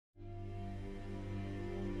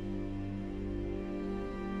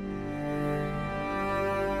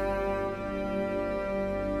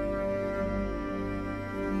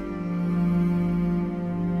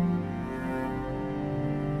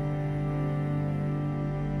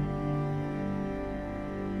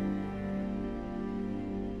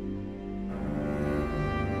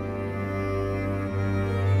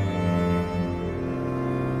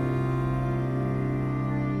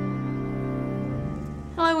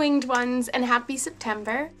winged ones, and happy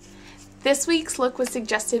September. This week's look was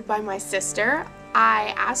suggested by my sister.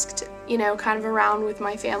 I asked, kind of around with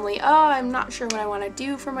my family, I'm not sure what I want to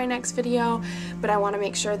do for my next video, but I want to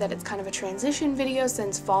make sure that it's kind of a transition video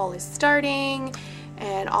since fall is starting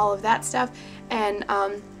and all of that stuff. And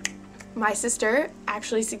my sister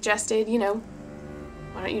actually suggested, why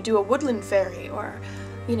don't you do a woodland fairy or,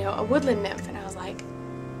 a woodland nymph? And I was like,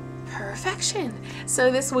 perfection.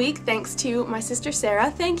 So this week, thanks to my sister Sarah,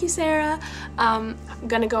 thank you Sarah, I'm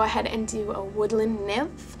gonna go ahead and do a woodland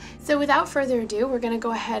nymph. So without further ado, we're gonna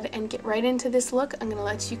go ahead and get right into this look. I'm gonna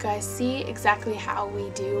let you guys see exactly how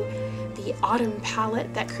we do the autumn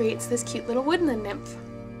palette that creates this cute little woodland nymph.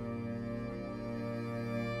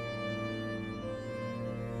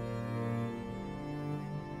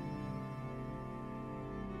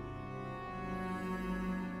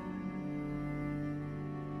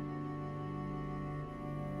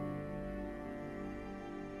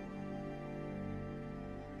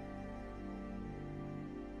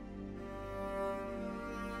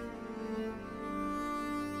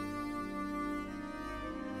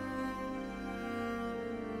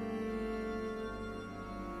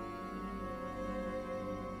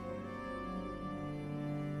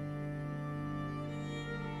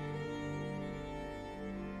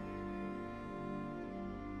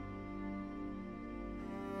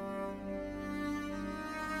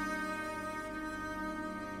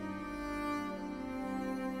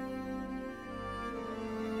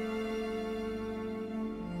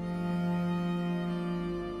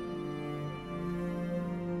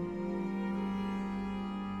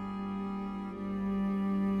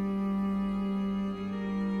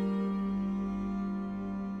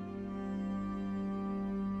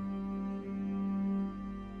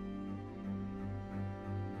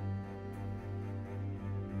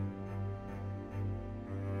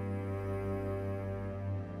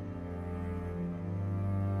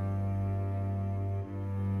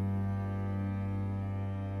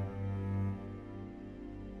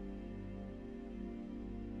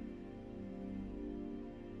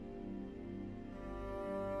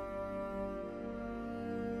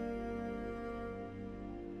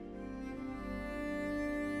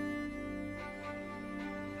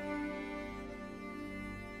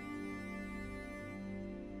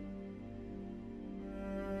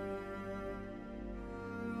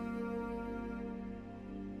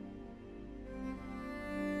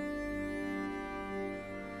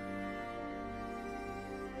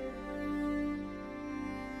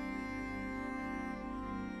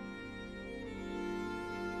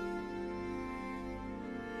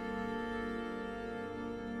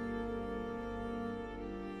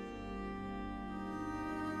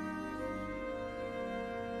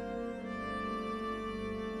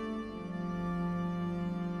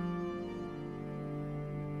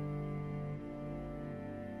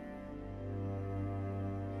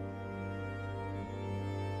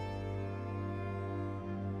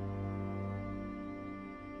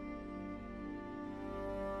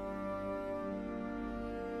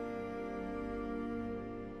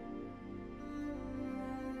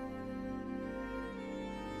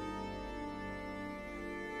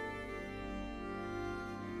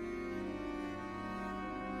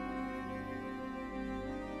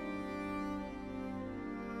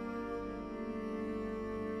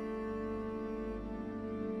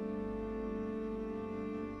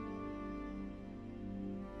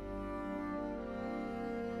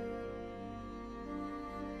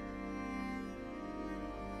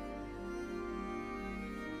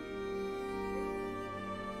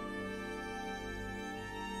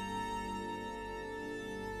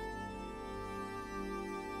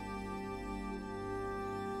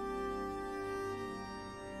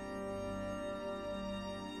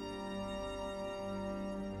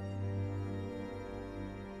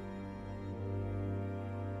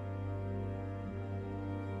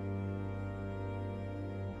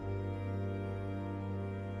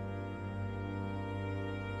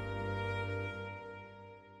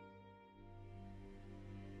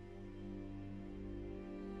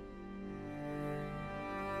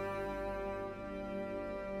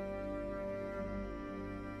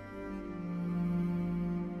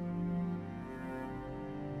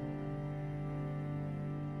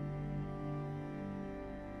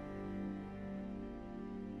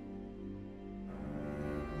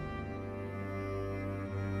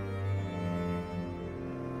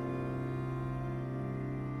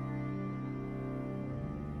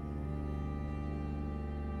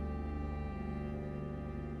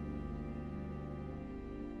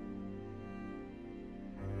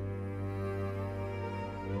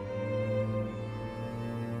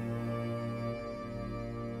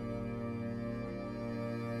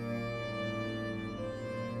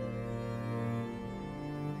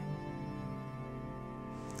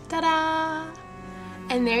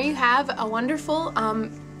 And there you have a wonderful,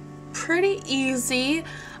 pretty easy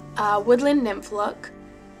Woodland Nymph look.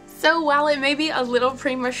 So while it may be a little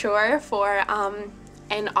premature for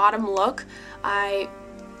an autumn look, I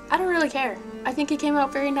don't really care. I think it came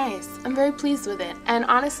out very nice. I'm very pleased with it. And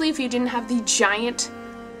honestly, if you didn't have the giant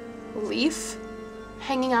leaf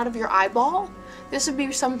hanging out of your eyeball, this would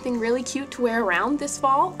be something really cute to wear around this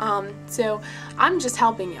fall. So I'm just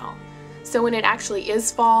helping y'all. So when it actually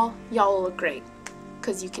is fall, y'all will look great,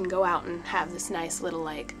 because you can go out and have this nice little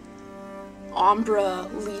like ombre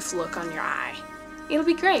leaf look on your eye. It'll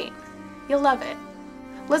be great. You'll love it.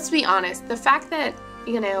 Let's be honest, the fact that,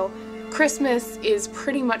 you know, Christmas is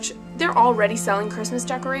pretty much, they're already selling Christmas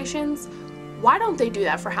decorations. Why don't they do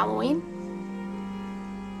that for Halloween?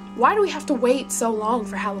 Why do we have to wait so long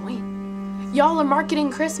for Halloween? Y'all are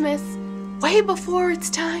marketing Christmas way before it's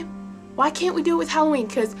time. Why can't we do it with Halloween?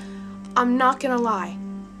 Because I'm not gonna lie,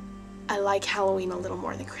 I like Halloween a little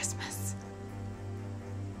more than Christmas.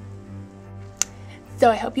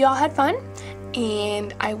 So I hope you all had fun,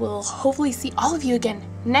 and I will hopefully see all of you again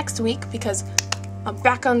next week, because I'm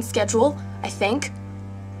back on schedule, I think.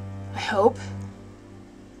 I hope.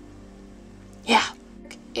 Yeah.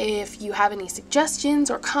 If you have any suggestions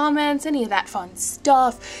or comments, any of that fun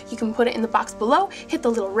stuff, you can put it in the box below. Hit the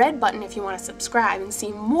little red button if you want to subscribe and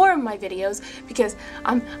see more of my videos, because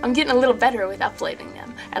I'm getting a little better with uploading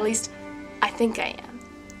them. At least, I think I am.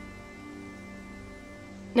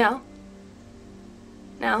 No?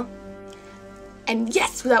 No? And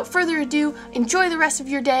yes, without further ado, enjoy the rest of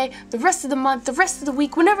your day, the rest of the month, the rest of the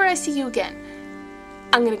week, whenever I see you again.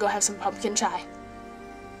 I'm gonna go have some pumpkin chai,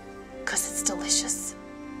 'cause it's delicious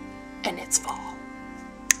and it's fall.